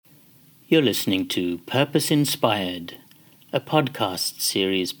You're listening to Purpose Inspired, a podcast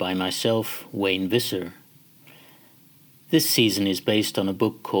series by myself, Wayne Visser. This season is based on a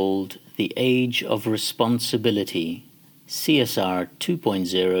book called The Age of Responsibility, CSR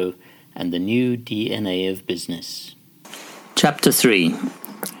 2.0 and the New DNA of Business. Chapter 3,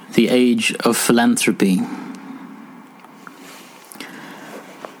 The Age of Philanthropy.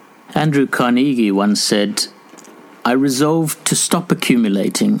 Andrew Carnegie once said, "I resolved to stop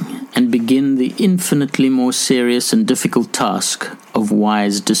accumulating and begin the infinitely more serious and difficult task of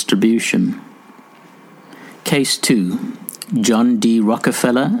wise distribution." Case 2, John D.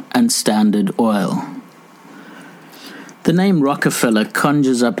 Rockefeller and Standard Oil. The name Rockefeller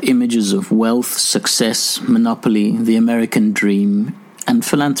conjures up images of wealth, success, monopoly, the American dream, and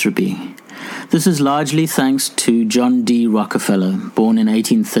philanthropy. This is largely thanks to John D. Rockefeller, born in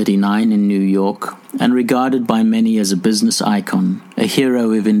 1839 in New York, and regarded by many as a business icon, a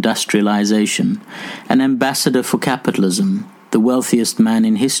hero of industrialization, an ambassador for capitalism, the wealthiest man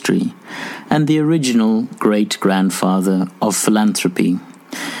in history, and the original great-grandfather of philanthropy.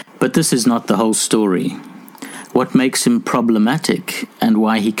 But this is not the whole story. What makes him problematic and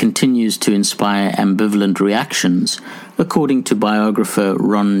why he continues to inspire ambivalent reactions, according to biographer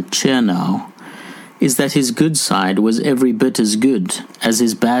Ron Chernow, is that his good side was every bit as good as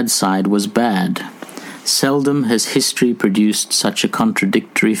his bad side was bad. Seldom has history produced such a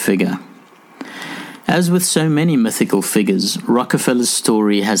contradictory figure. As with so many mythical figures, Rockefeller's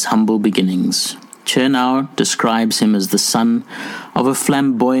story has humble beginnings. Chernow describes him as the son of a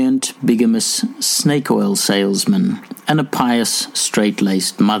flamboyant, bigamous snake oil salesman and a pious,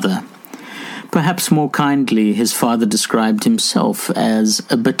 straight-laced mother. Perhaps more kindly, his father described himself as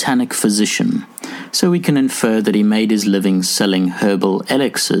a botanic physician, so we can infer that he made his living selling herbal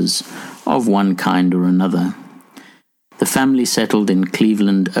elixirs of one kind or another. The family settled in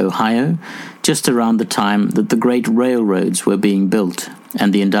Cleveland, Ohio, just around the time that the great railroads were being built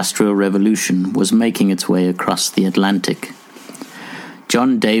and the Industrial Revolution was making its way across the Atlantic.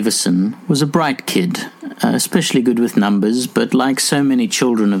 John Davison was a bright kid, especially good with numbers, but like so many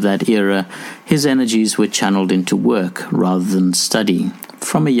children of that era, his energies were channeled into work rather than study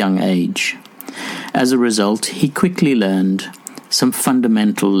from a young age. As a result, he quickly learned some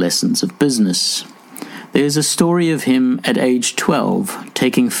fundamental lessons of business. There is a story of him at age 12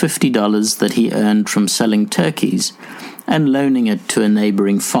 taking $50 that he earned from selling turkeys and loaning it to a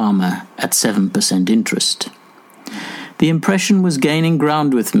neighboring farmer at 7% interest. The impression was gaining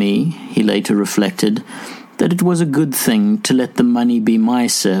ground with me, he later reflected, that it was a good thing to let the money be my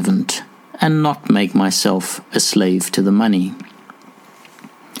servant and not make myself a slave to the money.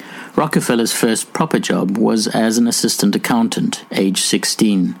 Rockefeller's first proper job was as an assistant accountant, age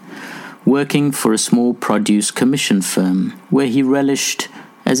 16, working for a small produce commission firm where he relished,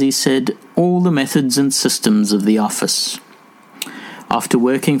 as he said, all the methods and systems of the office. After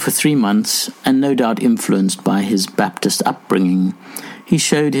working for 3 months, and no doubt influenced by his Baptist upbringing, he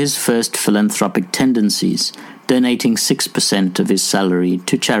showed his first philanthropic tendencies, donating 6% of his salary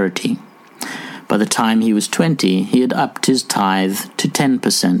to charity. By the time he was 20, he had upped his tithe to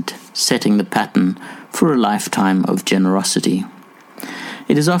 10%, setting the pattern for a lifetime of generosity.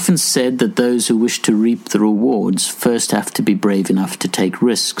 It is often said that those who wish to reap the rewards first have to be brave enough to take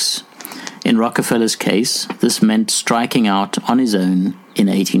risks. In Rockefeller's case, this meant striking out on his own in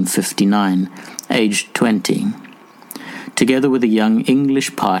 1859, aged 20. Together with a young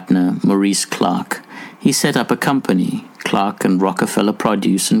English partner, Maurice Clark, he set up a company, Clark and Rockefeller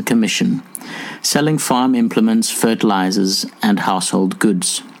Produce and Commission, selling farm implements, fertilizers, and household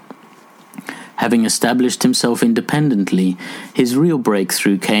goods. Having established himself independently, his real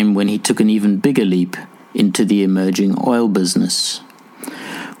breakthrough came when he took an even bigger leap into the emerging oil business.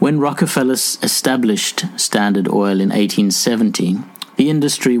 When Rockefeller established Standard Oil in 1870, the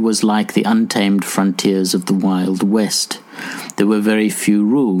industry was like the untamed frontiers of the Wild West. There were very few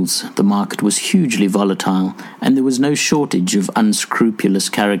rules, the market was hugely volatile, and there was no shortage of unscrupulous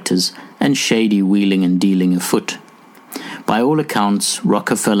characters and shady wheeling and dealing afoot. By all accounts,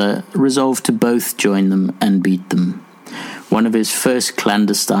 Rockefeller resolved to both join them and beat them. One of his first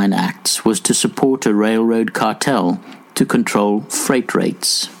clandestine acts was to support a railroad cartel to control freight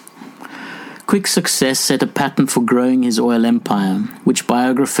rates. Quick success set a pattern for growing his oil empire, which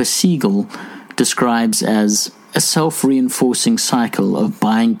biographer Siegel describes as a self-reinforcing cycle of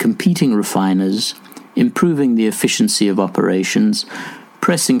buying competing refiners, improving the efficiency of operations,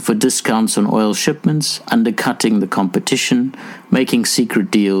 pressing for discounts on oil shipments, undercutting the competition, making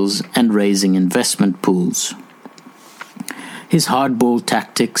secret deals, and raising investment pools. His hardball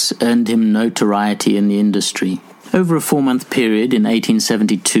tactics earned him notoriety in the industry. Over a 4-month period in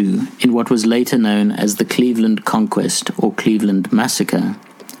 1872, in what was later known as the Cleveland Conquest or Cleveland Massacre,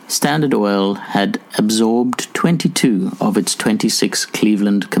 Standard Oil had absorbed 22 of its 26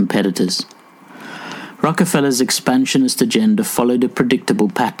 Cleveland competitors. Rockefeller's expansionist agenda followed a predictable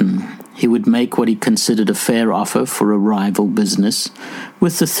pattern. He would make what he considered a fair offer for a rival business,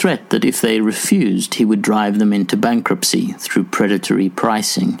 with the threat that if they refused, he would drive them into bankruptcy through predatory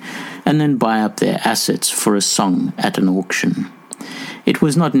pricing, and then buy up their assets for a song at an auction. It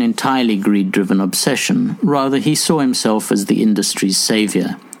was not an entirely greed-driven obsession. Rather, he saw himself as the industry's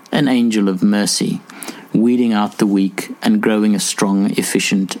savior, an angel of mercy, weeding out the weak and growing a strong,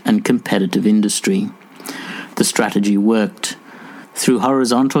 efficient, and competitive industry. The strategy worked. Through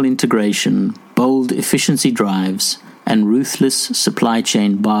horizontal integration, bold efficiency drives, and ruthless supply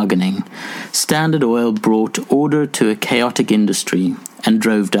chain bargaining, Standard Oil brought order to a chaotic industry and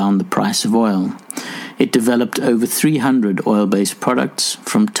drove down the price of oil. It developed over 300 oil-based products,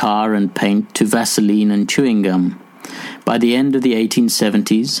 from tar and paint to Vaseline and chewing gum. By the end of the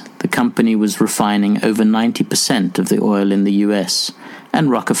 1870s, the company was refining over 90% of the oil in the US, and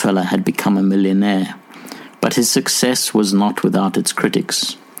Rockefeller had become a millionaire. But his success was not without its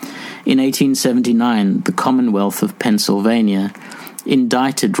critics. In 1879, the Commonwealth of Pennsylvania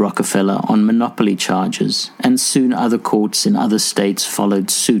indicted Rockefeller on monopoly charges, and soon other courts in other states followed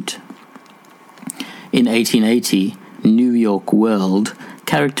suit. In 1880, New York World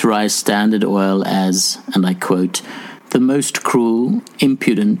characterized Standard Oil as, and I quote, "the most cruel,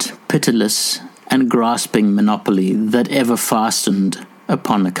 impudent, pitiless, and grasping monopoly that ever fastened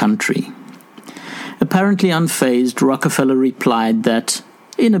upon a country." Apparently unfazed, Rockefeller replied that,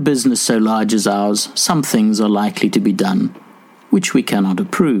 "In a business so large as ours, some things are likely to be done, which we cannot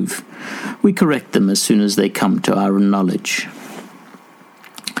approve. We correct them as soon as they come to our knowledge."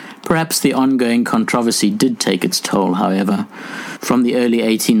 Perhaps the ongoing controversy did take its toll, however. From the early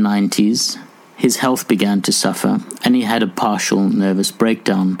 1890s, his health began to suffer, and he had a partial nervous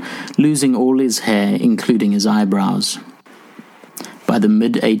breakdown, losing all his hair, including his eyebrows. By the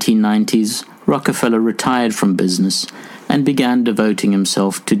mid-1890s, Rockefeller retired from business and began devoting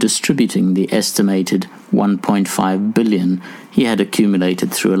himself to distributing the estimated $1.5 billion he had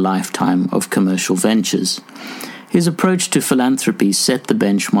accumulated through a lifetime of commercial ventures. His approach to philanthropy set the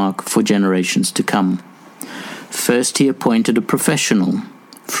benchmark for generations to come. First, he appointed a professional,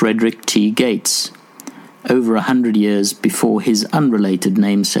 Frederick T. Gates, over 100 years before his unrelated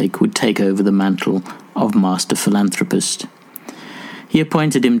namesake would take over the mantle of master philanthropist. He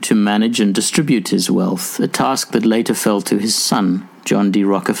appointed him to manage and distribute his wealth, a task that later fell to his son, John D.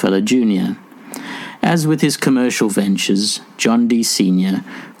 Rockefeller, Jr. As with his commercial ventures, John D. Sr.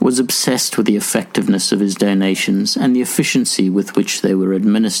 was obsessed with the effectiveness of his donations and the efficiency with which they were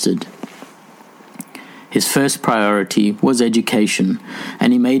administered. His first priority was education,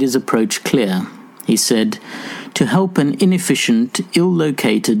 and he made his approach clear. He said, "To help an inefficient,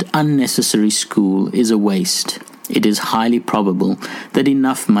 ill-located, unnecessary school is a waste. It is highly probable that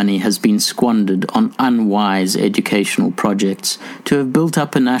enough money has been squandered on unwise educational projects to have built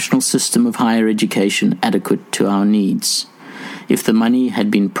up a national system of higher education adequate to our needs, if the money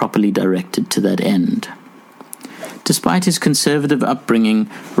had been properly directed to that end." Despite his conservative upbringing,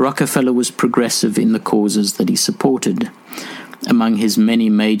 Rockefeller was progressive in the causes that he supported. Among his many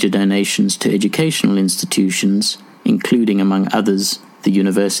major donations to educational institutions, including, among others, the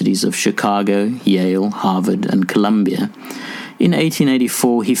universities of Chicago, Yale, Harvard, and Columbia, in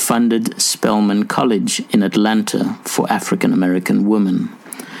 1884 he funded Spelman College in Atlanta for African American women.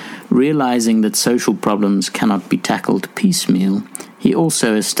 Realizing that social problems cannot be tackled piecemeal, he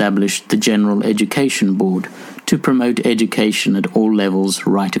also established the General Education Board to promote education at all levels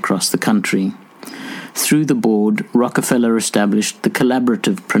right across the country. Through the board, Rockefeller established the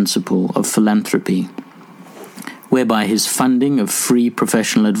collaborative principle of philanthropy, whereby his funding of free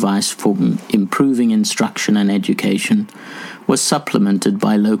professional advice for improving instruction and education was supplemented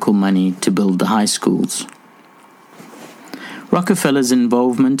by local money to build the high schools. Rockefeller's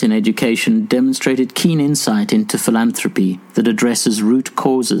involvement in education demonstrated keen insight into philanthropy that addresses root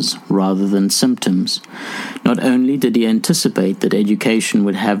causes rather than symptoms. Not only did he anticipate that education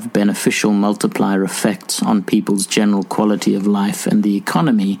would have beneficial multiplier effects on people's general quality of life and the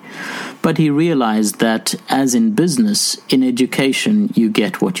economy, but he realized that, as in business, in education you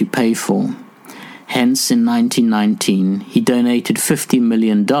get what you pay for. Hence, in 1919, he donated $50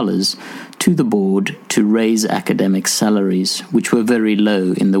 million to the board to raise academic salaries, which were very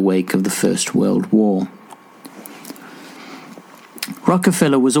low in the wake of the First World War.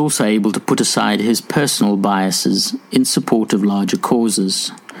 Rockefeller was also able to put aside his personal biases in support of larger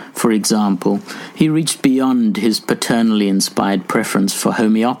causes. For example, he reached beyond his paternally inspired preference for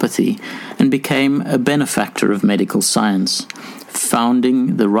homeopathy and became a benefactor of medical science,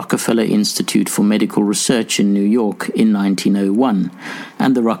 founding the Rockefeller Institute for Medical Research in New York in 1901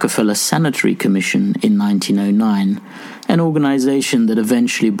 and the Rockefeller Sanitary Commission in 1909, an organization that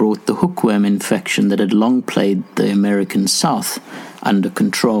eventually brought the hookworm infection that had long plagued the American South under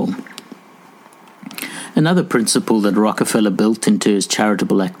control. Another principle that Rockefeller built into his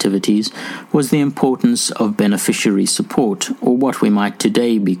charitable activities was the importance of beneficiary support, or what we might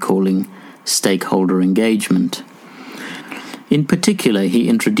today be calling stakeholder engagement. In particular, he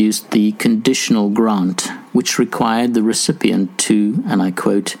introduced the conditional grant, which required the recipient to, and I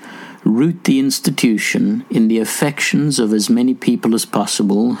quote, root the institution in the affections of as many people as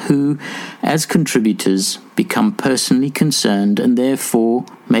possible who, as contributors, become personally concerned and therefore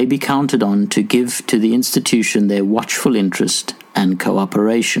may be counted on to give to the institution their watchful interest and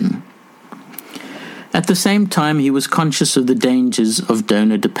cooperation. At the same time, he was conscious of the dangers of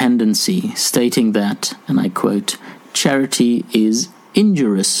donor dependency, stating that, and I quote, charity is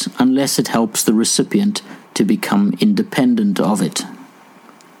injurious unless it helps the recipient to become independent of it.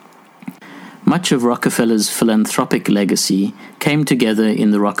 Much of Rockefeller's philanthropic legacy came together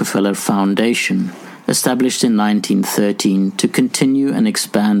in the Rockefeller Foundation, established in 1913 to continue and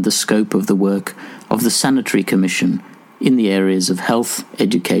expand the scope of the work of the Sanitary Commission in the areas of health,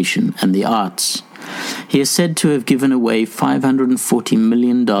 education, and the arts. He is said to have given away $540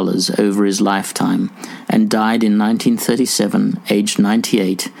 million over his lifetime and died in 1937, aged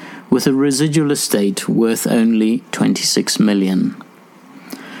 98, with a residual estate worth only $26 million.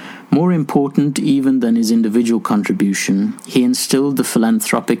 More important even than his individual contribution, he instilled the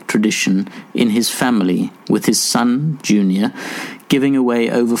philanthropic tradition in his family, with his son, Junior, giving away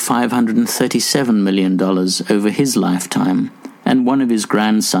over $537 million over his lifetime, and one of his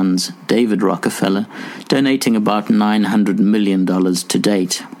grandsons, David Rockefeller, donating about $900 million to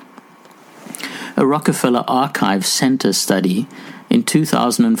date. A Rockefeller Archive Center study in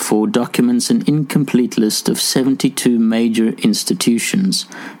 2004 documents an incomplete list of 72 major institutions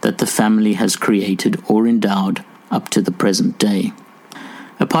that the family has created or endowed up to the present day.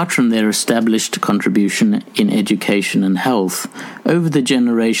 Apart from their established contribution in education and health, over the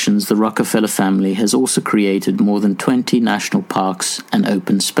generations the Rockefeller family has also created more than 20 national parks and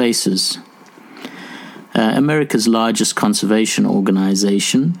open spaces. America's largest conservation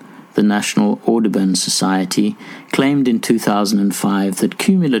organization, the National Audubon Society, claimed in 2005 that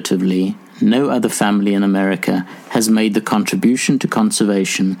cumulatively no other family in America has made the contribution to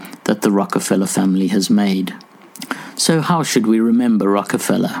conservation that the Rockefeller family has made. So how should we remember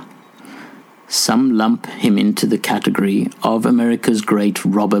Rockefeller? Some lump him into the category of America's great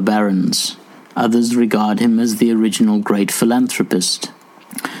robber barons. Others regard him as the original great philanthropist.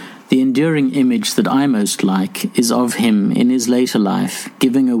 The enduring image that I most like is of him in his later life,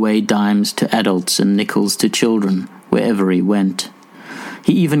 giving away dimes to adults and nickels to children wherever he went.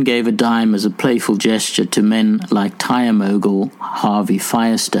 He even gave a dime as a playful gesture to men like tire mogul Harvey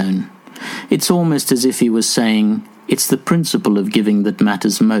Firestone. It's almost as if he was saying, it's the principle of giving that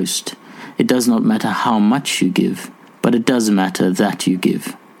matters most. It does not matter how much you give, but it does matter that you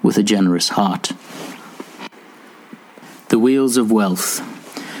give, with a generous heart. The Wheels of Wealth.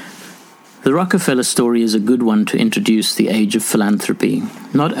 The Rockefeller story is a good one to introduce the age of philanthropy,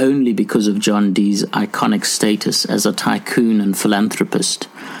 not only because of John D's iconic status as a tycoon and philanthropist,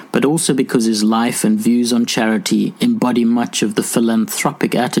 but also because his life and views on charity embody much of the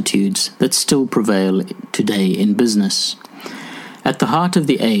philanthropic attitudes that still prevail today in business. At the heart of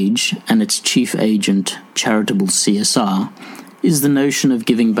the age, and its chief agent, charitable CSR, is the notion of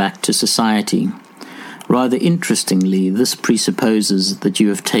giving back to society. Rather interestingly, this presupposes that you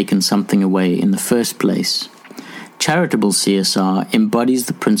have taken something away in the first place. Charitable CSR embodies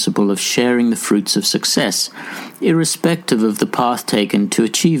the principle of sharing the fruits of success, irrespective of the path taken to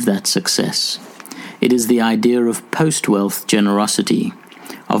achieve that success. It is the idea of post-wealth generosity,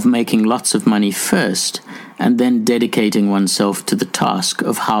 of making lots of money first, and then dedicating oneself to the task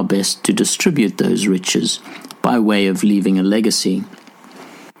of how best to distribute those riches, by way of leaving a legacy.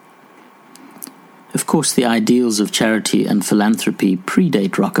 Of course, the ideals of charity and philanthropy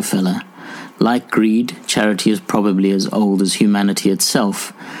predate Rockefeller. Like greed, charity is probably as old as humanity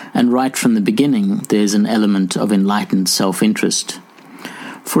itself, and right from the beginning there is an element of enlightened self-interest.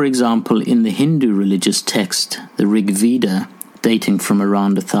 For example, in the Hindu religious text, the Rig Veda, dating from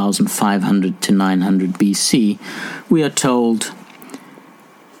around 1500 to 900 BC, we are told,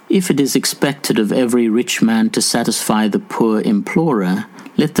 "If it is expected of every rich man to satisfy the poor implorer,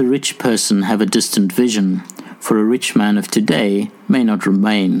 let the rich person have a distant vision, for a rich man of today may not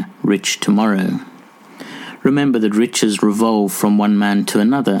remain rich tomorrow. Remember that riches revolve from one man to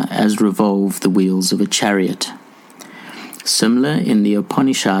another as revolve the wheels of a chariot. Similar in the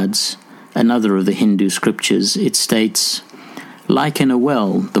Upanishads, another of the Hindu scriptures, it states, "Like in a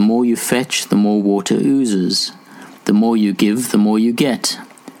well, the more you fetch, the more water oozes. The more you give, the more you get.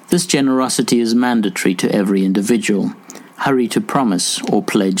 This generosity is mandatory to every individual. Hurry to promise or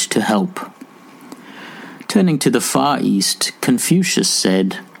pledge to help." Turning to the Far East, Confucius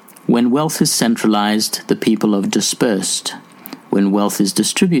said, "When wealth is centralized, the people are dispersed. When wealth is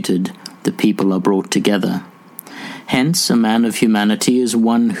distributed, the people are brought together." Hence, a man of humanity is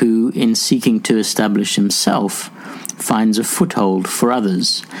one who, in seeking to establish himself, finds a foothold for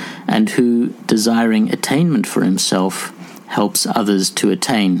others, and who, desiring attainment for himself, helps others to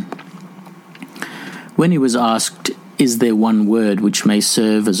attain. When he was asked, "Is there one word which may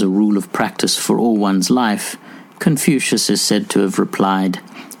serve as a rule of practice for all one's life?" Confucius is said to have replied,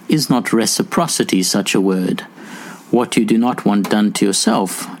 "Is not reciprocity such a word? What you do not want done to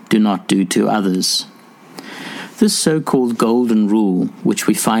yourself, do not do to others." This so-called golden rule, which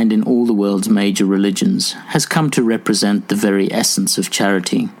we find in all the world's major religions, has come to represent the very essence of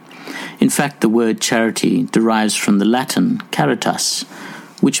charity. In fact, the word charity derives from the Latin caritas,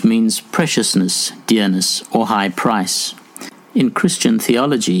 which means preciousness, dearness, or high price. In Christian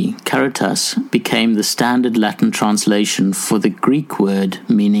theology, caritas became the standard Latin translation for the Greek word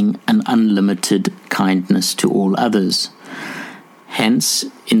meaning an unlimited kindness to all others. Hence,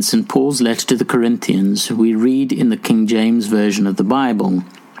 in St. Paul's letter to the Corinthians, we read in the King James Version of the Bible,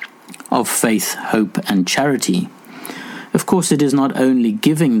 "of faith, hope, and charity." Of course, it is not only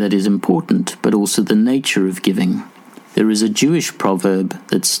giving that is important, but also the nature of giving. There is a Jewish proverb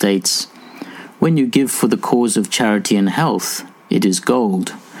that states, "When you give for the cause of charity and health, it is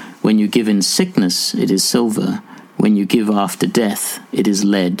gold. When you give in sickness, it is silver. When you give after death, it is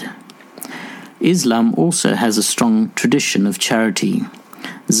lead." Islam also has a strong tradition of charity.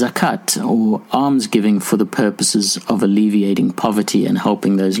 Zakat, or almsgiving for the purposes of alleviating poverty and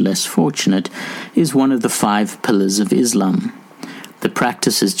helping those less fortunate, is one of the 5 pillars of Islam. The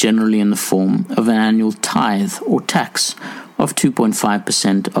practice is generally in the form of an annual tithe or tax of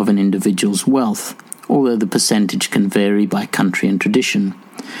 2.5% of an individual's wealth, although the percentage can vary by country and tradition,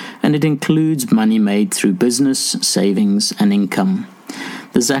 and it includes money made through business, savings, and income.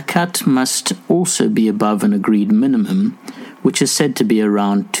 The zakat must also be above an agreed minimum, which is said to be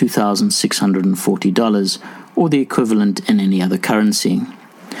around $2,640, or the equivalent in any other currency.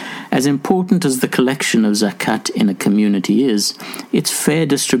 As important as the collection of zakat in a community is, its fair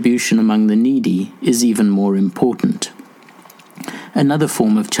distribution among the needy is even more important. Another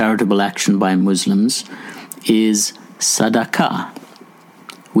form of charitable action by Muslims is sadaqah,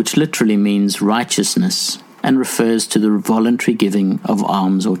 which literally means righteousness, and refers to the voluntary giving of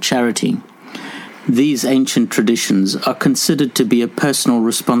alms or charity. These ancient traditions are considered to be a personal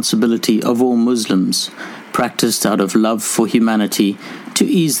responsibility of all Muslims, practiced out of love for humanity to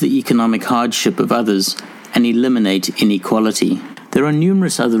ease the economic hardship of others and eliminate inequality. There are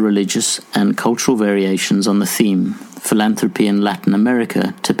numerous other religious and cultural variations on the theme. Philanthropy in Latin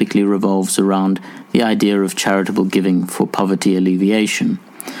America typically revolves around the idea of charitable giving for poverty alleviation.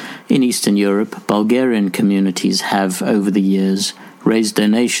 In Eastern Europe, Bulgarian communities have, over the years, raised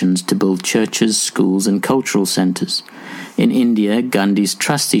donations to build churches, schools, and cultural centers. In India, Gandhi's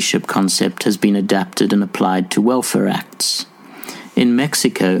trusteeship concept has been adapted and applied to welfare acts. In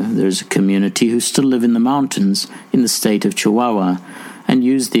Mexico, there is a community who still live in the mountains in the state of Chihuahua and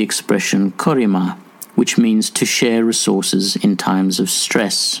use the expression corima, which means to share resources in times of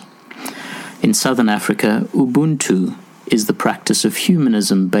stress. In Southern Africa, Ubuntu is the practice of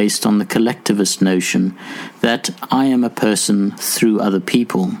humanism based on the collectivist notion that I am a person through other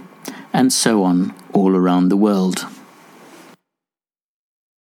people, and so on all around the world.